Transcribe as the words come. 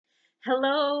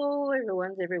Hello,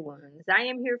 everyone's. I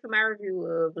am here for my review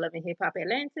of Love and Hip Hop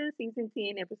Atlanta, Season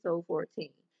 10, Episode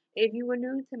 14. If you are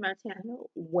new to my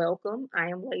channel, welcome. I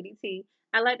am Lady T.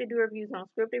 I like to do reviews on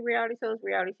scripted reality shows,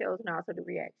 and also do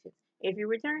reactions. If you're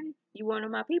returning, you one of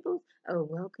my peoples, oh,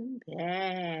 welcome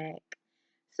back.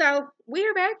 So, we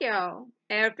are back, y'all,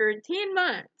 after 10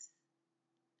 months.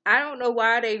 I don't know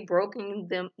why they broken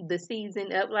the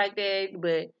season up like that,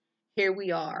 but here we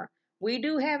are. We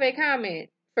do have a comment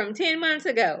from 10 months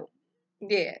ago.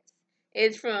 Yes.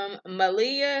 It's from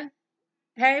Malia.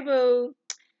 Hey boo.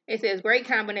 It says great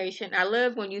combination. I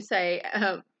love when you say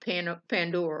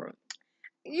Pandora.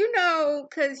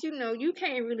 Cause you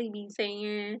can't really be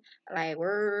saying like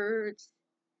words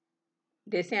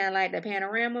that sound like the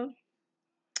panorama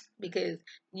because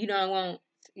you don't want,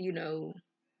 you know,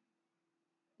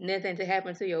 nothing to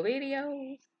happen to your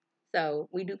videos. So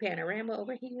we do panorama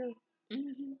over here.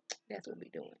 hmm That's what we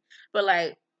doing. But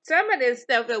like some of this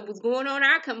stuff that was going on,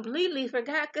 I completely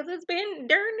forgot because it's been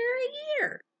darn near a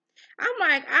year. I'm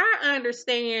like, I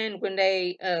understand when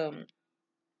they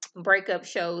break up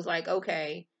shows. Like,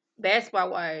 okay, Basketball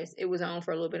Wives, it was on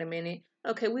for a little bit a minute.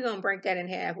 Okay, we're gonna break that in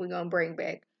half. We're gonna bring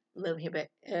back Love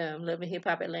and Hip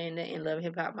Hop Atlanta and Love and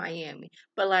Hip Hop Miami.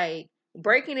 But like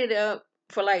breaking it up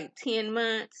for like 10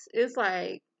 months, it's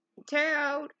like,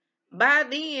 child. By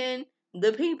then,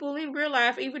 the people in real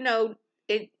life, even though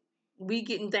it we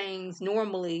getting things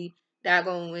normally,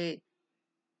 doggone with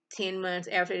 10 months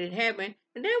after it happened,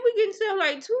 and then we getting stuff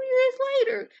like 2 years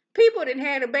later. People that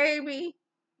had a baby,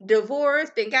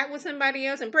 divorced, and got with somebody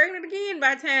else and pregnant again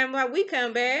by the time like we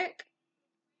come back.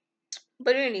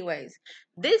 But anyways,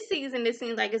 this season it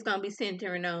seems like it's gonna be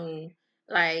centering on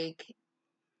like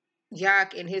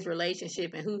Jock and his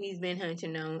relationship and who he's been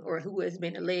hunting on or who has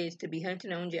been alleged to be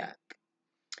hunting on Jock.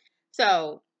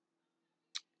 So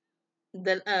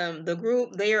the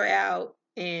group they are out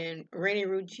and Rennie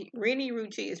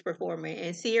Rucci is performing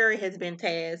and Sierra has been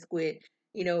tasked with,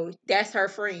 that's her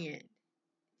friend.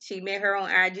 She met her on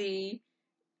IG.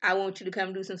 I want you to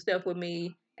come do some stuff with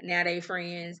me. Now they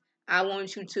friends. I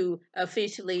want you to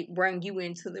officially bring you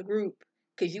into the group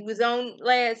because you was on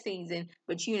last season,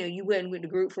 but you wasn't with the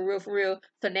group for real, for real.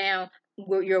 So now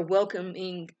you're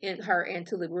welcoming her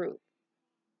into the group.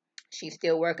 She's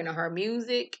still working on her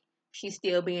music. She's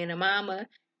still being a mama.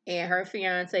 And her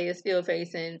fiance is still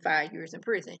facing 5 years in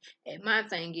prison. And my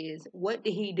thing is, what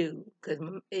did he do? Because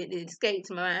it escapes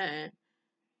my mind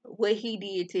what he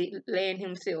did to land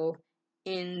himself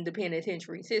in the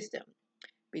penitentiary system.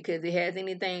 Because it has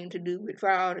anything to do with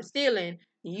fraud or stealing,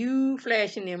 you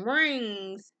flashing them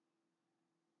rings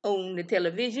on the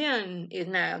television is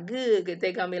not good because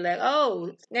they're gonna be like,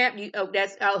 oh snap,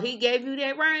 he gave you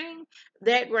that ring.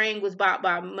 That ring was bought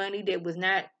by money that was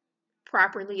not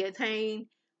properly attained.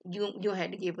 You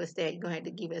had to give us that. You gonna have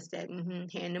to give us that.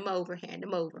 Hand them over. Hand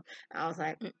them over. I was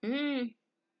like,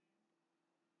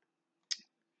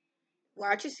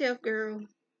 watch yourself, girl.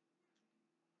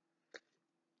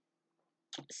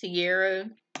 Sierra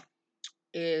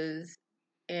is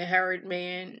a hurt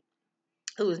man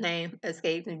whose name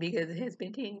escapes me because it has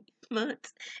been 10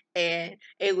 months and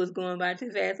it was going by too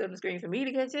fast on the screen for me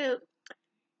to catch up.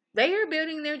 They are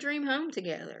building their dream home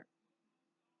together.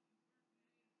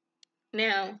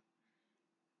 Now,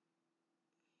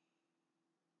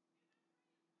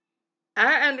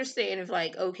 I understand if,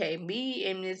 like, okay, me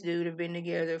and this dude have been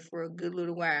together for a good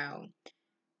little while,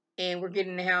 and we're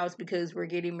getting the house because we're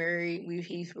getting married.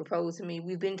 He's proposed to me.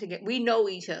 We've been together. We know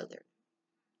each other,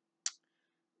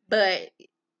 but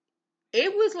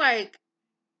it was like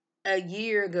a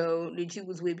year ago that you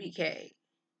was with BK,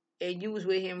 and you was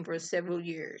with him for several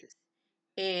years,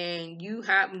 and you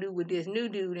happened to with this new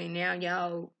dude, and now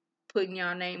y'all putting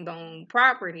y'all names on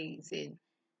properties and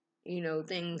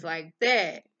things like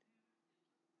that.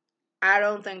 I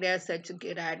don't think that's such a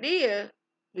good idea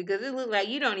because it looks like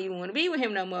you don't even want to be with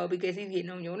him no more because he's getting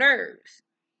on your nerves.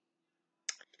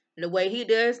 The way he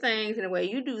does things and the way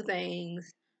you do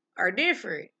things are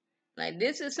different. Like,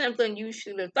 this is something you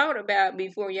should have thought about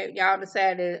before y'all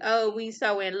decided, oh, we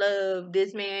so in love.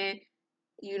 This man,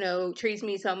 treats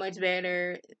me so much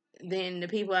better than the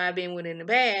people I've been with in the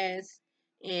past.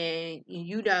 And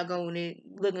you doggone it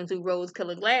looking through rose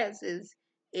colored glasses.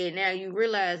 And now you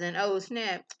realizing, oh,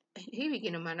 snap, he be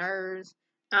getting on my nerves.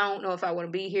 I don't know if I want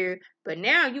to be here. But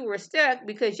now you were stuck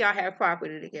because y'all have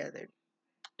property together.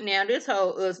 Now, this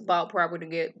whole us bought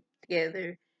property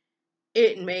together,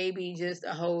 it may be just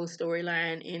a whole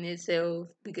storyline in itself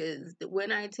because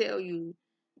when I tell you,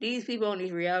 these people on these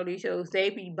reality shows,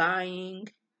 they be buying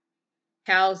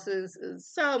houses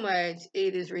so much,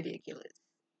 it is ridiculous.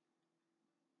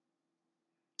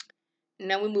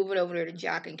 Now we're moving over there to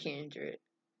Jock and Kendra.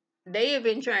 They have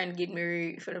been trying to get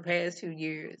married for the past 2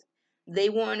 years. They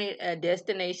wanted a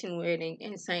destination wedding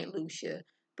in St. Lucia,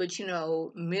 but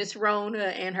Miss Rona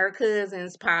and her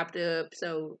cousins popped up,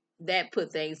 so that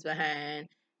put things behind.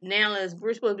 Now, as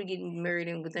we're supposed to be getting married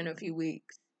in within a few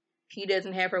weeks, she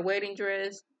doesn't have her wedding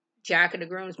dress. Jock and the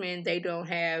groomsmen, they don't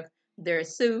have their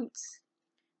suits.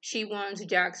 She wants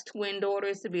Jock's twin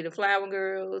daughters to be the flower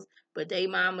girls, but they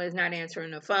mama is not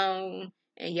answering the phone.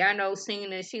 And y'all know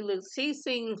Cena, she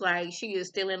seems like she is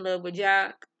still in love with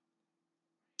Jock.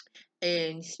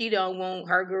 And she don't want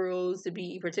her girls to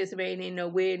be participating in no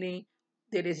wedding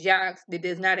that is Jock's, that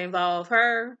does not involve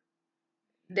her.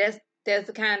 That's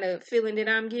the kind of feeling that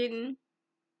I'm getting.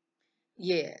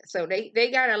 Yeah, so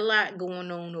they got a lot going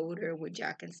on over there with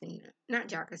Jock and Cena. Not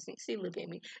Jock and Cena. See, look at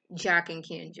me. Jock and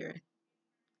Kendra.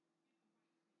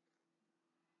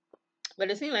 But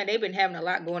it seems like they've been having a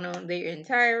lot going on in their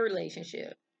entire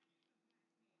relationship.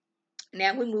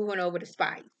 Now we're moving over to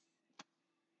Spice.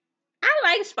 I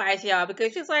like Spice, y'all,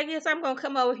 because she's like, yes, I'm gonna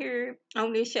come over here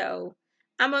on this show.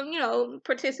 I'm gonna,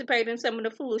 participate in some of the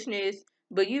foolishness,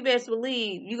 but you best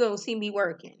believe you gonna see me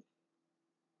working.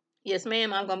 Yes,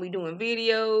 ma'am. I'm gonna be doing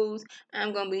videos.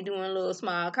 I'm gonna be doing little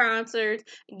small concerts.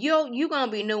 You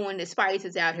gonna be knowing that Spice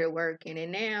is out here working,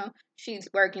 and now she's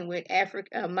working with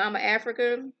Africa, Mama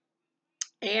Africa,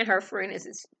 and her friend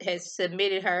has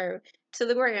submitted her to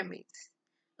the Grammys.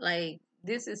 Like,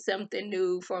 this is something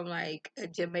new from like a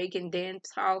Jamaican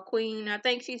dance hall queen. I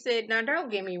think she said. Now,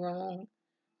 don't get me wrong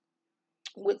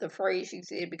with the phrase she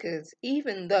said, because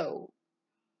even though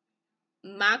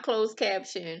my closed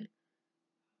caption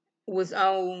was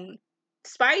on,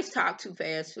 Spice talked too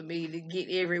fast for me to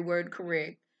get every word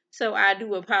correct. So I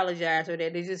do apologize for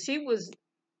that. It's just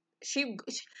she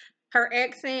her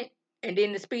accent and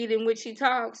then the speed in which she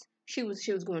talks, she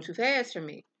was going too fast for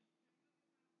me.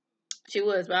 She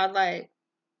was, but I was like,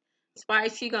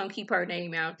 Spice, she gonna keep her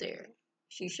name out there.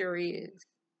 She sure is.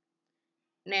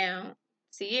 Now,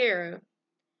 Sierra,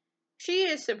 she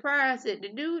is surprised that the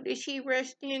dude that she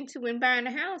rushed into and buying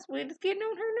the house with is getting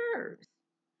on her nerves.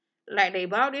 Like, they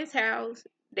bought this house,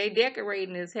 they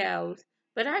decorating this house,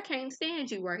 but I can't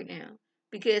stand you right now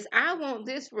because I want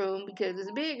this room because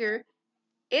it's bigger.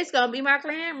 It's gonna be my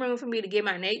glam room for me to get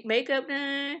my makeup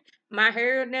done, my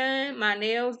hair done, my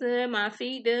nails done, my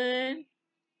feet done.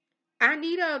 I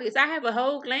need all this. I have a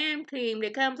whole glam team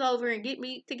that comes over and get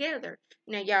me together.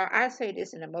 Now, y'all, I say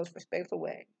this in the most respectful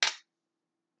way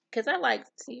because I like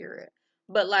Sierra,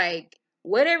 but like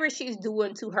whatever she's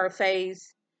doing to her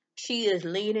face, she is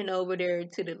leaning over there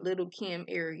to the Little Kim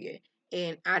area,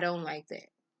 and I don't like that.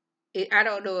 I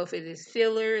don't know if it is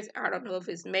fillers. I don't know if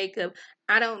it's makeup.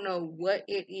 I don't know what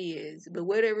it is, but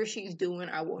whatever she's doing,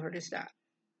 I want her to stop.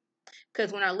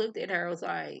 Because when I looked at her, I was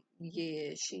like,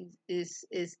 yeah, she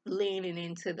is leaning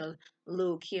into the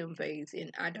Lil Kim phase,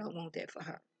 and I don't want that for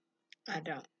her. I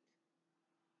don't.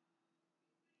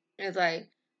 It's like,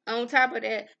 on top of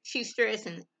that, she's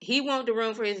stressing. He wanted the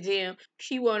room for his gym.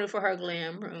 She wanted for her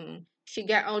glam room. She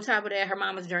got on top of that, her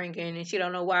mama's drinking, and she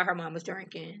don't know why her mama's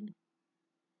drinking.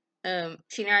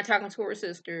 She not talking to her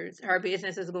sisters. Her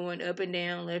business is going up and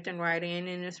down, left and right, in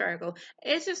a circle.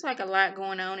 It's just like a lot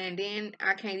going on, and then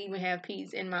I can't even have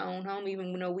peace in my own home,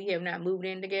 even though we have not moved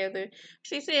in together.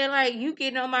 She said, like, you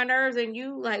getting on my nerves, and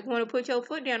you like want to put your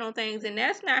foot down on things, and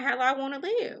that's not how I want to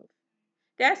live.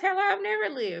 That's how I've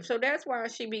never lived. So that's why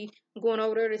she be going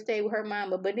over there to stay with her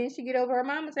mama. But then she get over her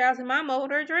mama's house, and mama over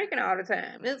there drinking all the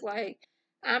time. It's like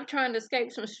I'm trying to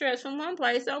escape some stress from one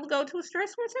place, so I'll go to a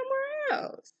stress one somewhere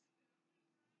else.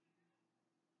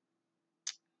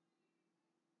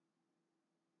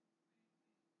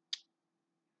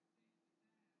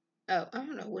 Oh, I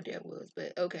don't know what that was,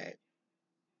 but okay.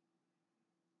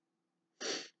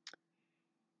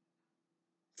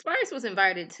 Spice was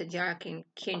invited to Jock and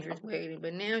Kendra's wedding,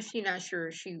 but now she's not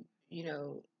sure.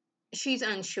 She's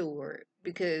unsure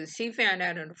because she found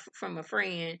out from a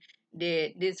friend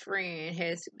that this friend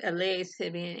has alleged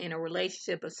to be in a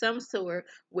relationship of some sort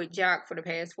with Jock for the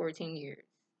past 14 years.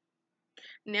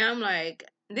 Now I'm like,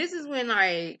 this is when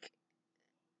like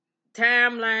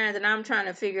timelines and I'm trying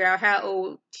to figure out how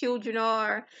old children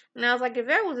are. And I was like, if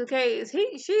that was the case,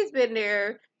 she's been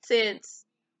there since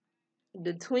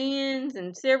the twins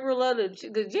and several other,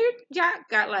 because Jack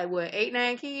got like what, 8,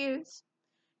 9 kids,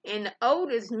 and the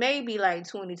oldest may be like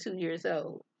 22 years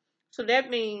old. So that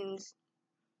means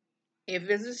if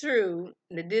this is true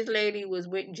that this lady was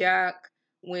with Jack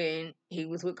when he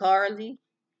was with Carly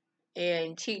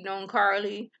and cheating on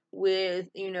Carly with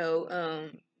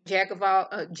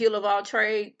Jill of all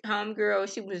trade,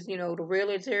 homegirl. She was, the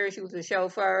realtor. She was the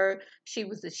chauffeur. She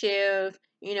was the chef.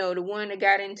 The one that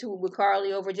got into it with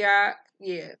Carly over Jock.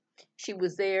 Yeah, she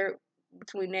was there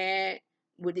between that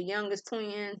with the youngest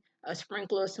twin, a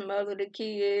sprinkle of some other the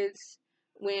kids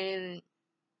when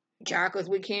Jock was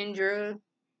with Kendra.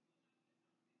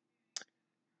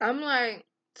 I'm like,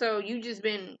 so you just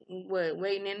been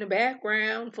waiting in the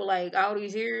background for like all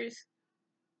these years,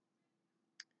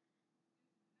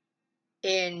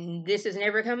 and this has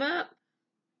never come up?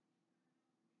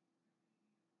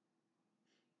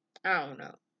 I don't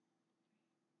know.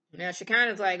 Now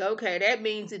Shekinah's like, okay, that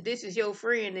means that this is your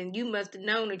friend, and you must have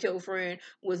known that your friend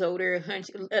was over there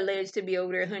alleged to be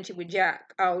over there hunching with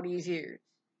Jock all these years.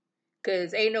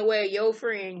 Cause ain't no way your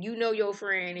friend, your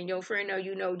friend, and your friend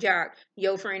know Jock.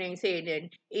 Your friend ain't said that.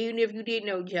 Even if you did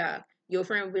know Jock, your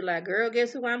friend would be like, girl,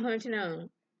 guess who I'm hunching on?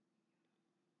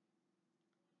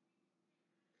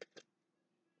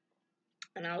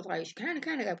 And I was like, she kind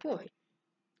of got point.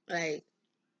 Like,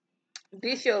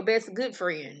 this your best good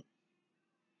friend,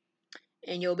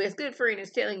 and your best good friend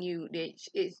is telling you that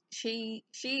she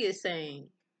is saying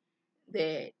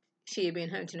that she had been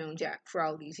hunting on Jock for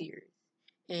all these years,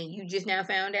 and you just now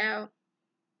found out.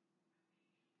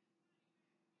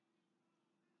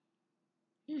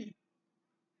 Hmm.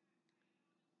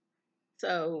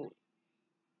 So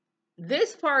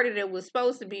this party that was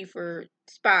supposed to be for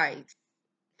Spice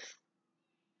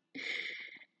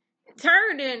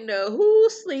turned into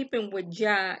who's sleeping with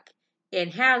Jock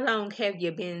and how long have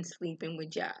you been sleeping with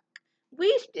Jock? We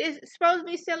it's supposed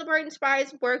to be celebrating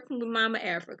Spice working with Mama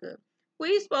Africa.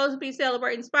 We supposed to be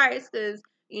celebrating Spice because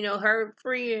her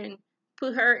friend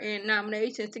put her in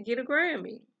nominations to get a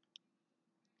Grammy.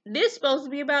 This supposed to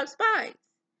be about Spice,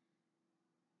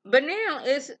 but now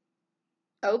it's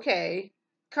okay.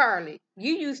 Carly,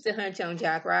 you used to hunch on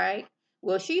Jock, right?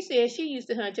 Well, she said she used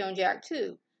to hunch on Jock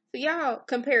too. So y'all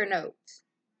compare notes.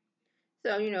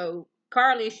 So,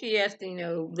 Carly, she has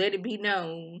to, let it be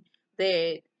known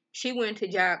that she went to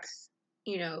Jock's,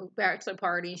 bachelor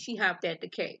party and she hopped at the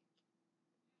cake.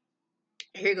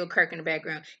 Here go Kirk in the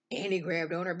background. And he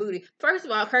grabbed on her booty. First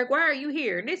of all, Kirk, why are you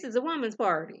here? This is a woman's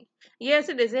party. Yes,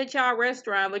 it is at y'all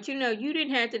restaurant, but you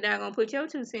didn't have to doggone put your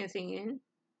 2 cents in.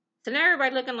 So now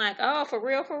everybody looking like, oh, for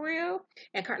real, for real?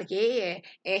 And Carly, yeah.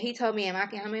 And he told me, am I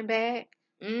coming back?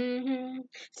 Mm-hmm.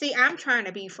 See, I'm trying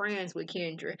to be friends with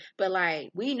Kendra, but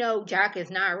like we know Jock is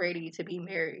not ready to be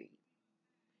married.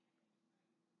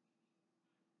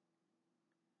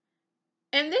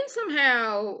 And then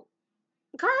somehow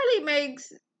Carly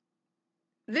makes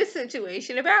this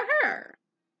situation about her.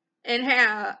 And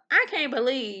how I can't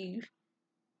believe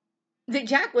that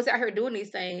Jock was out here doing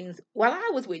these things while I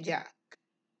was with Jock.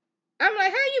 I'm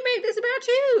like, how you make this about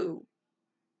you?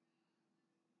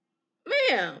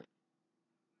 Ma'am.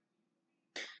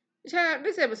 Child,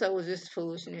 this episode was just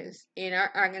foolishness, and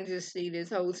I can just see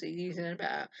this whole season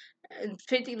about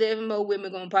 50, 11 more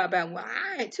women gonna pop out. Well,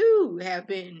 I too have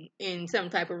been in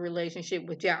some type of relationship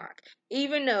with Jock,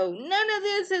 even though none of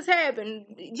this has happened.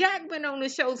 Jock been on the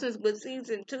show since what,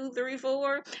 season 2, 3,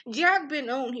 4. Jock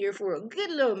been on here for a good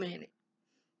little minute,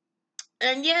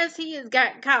 and yes, he has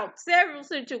got caught several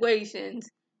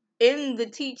situations in the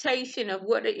teachation of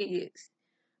what it is,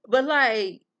 but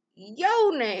like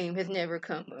your name has never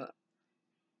come up.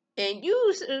 And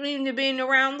you seem to have been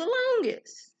around the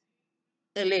longest,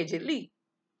 allegedly.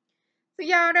 So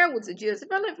y'all, that was a gist.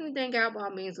 If I left anything out, by all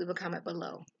means, leave a comment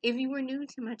below. If you were new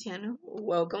to my channel,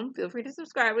 welcome. Feel free to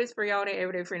subscribe. It's free all day,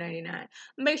 every day, free 99.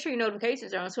 Make sure your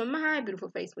notifications are on. So when my beautiful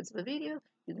face puts up a video,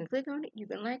 you can click on it, you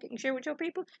can like it, and share with your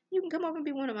people. You can come over and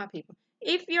be one of my people.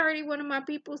 If you're already one of my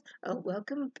peoples, oh,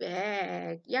 welcome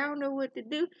back. Y'all know what to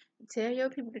do. Tell your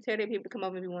people to tell their people to come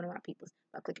over and be one of my peoples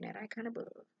by clicking that icon above.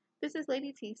 This is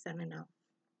Lady T signing off.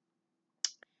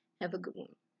 Have a good one.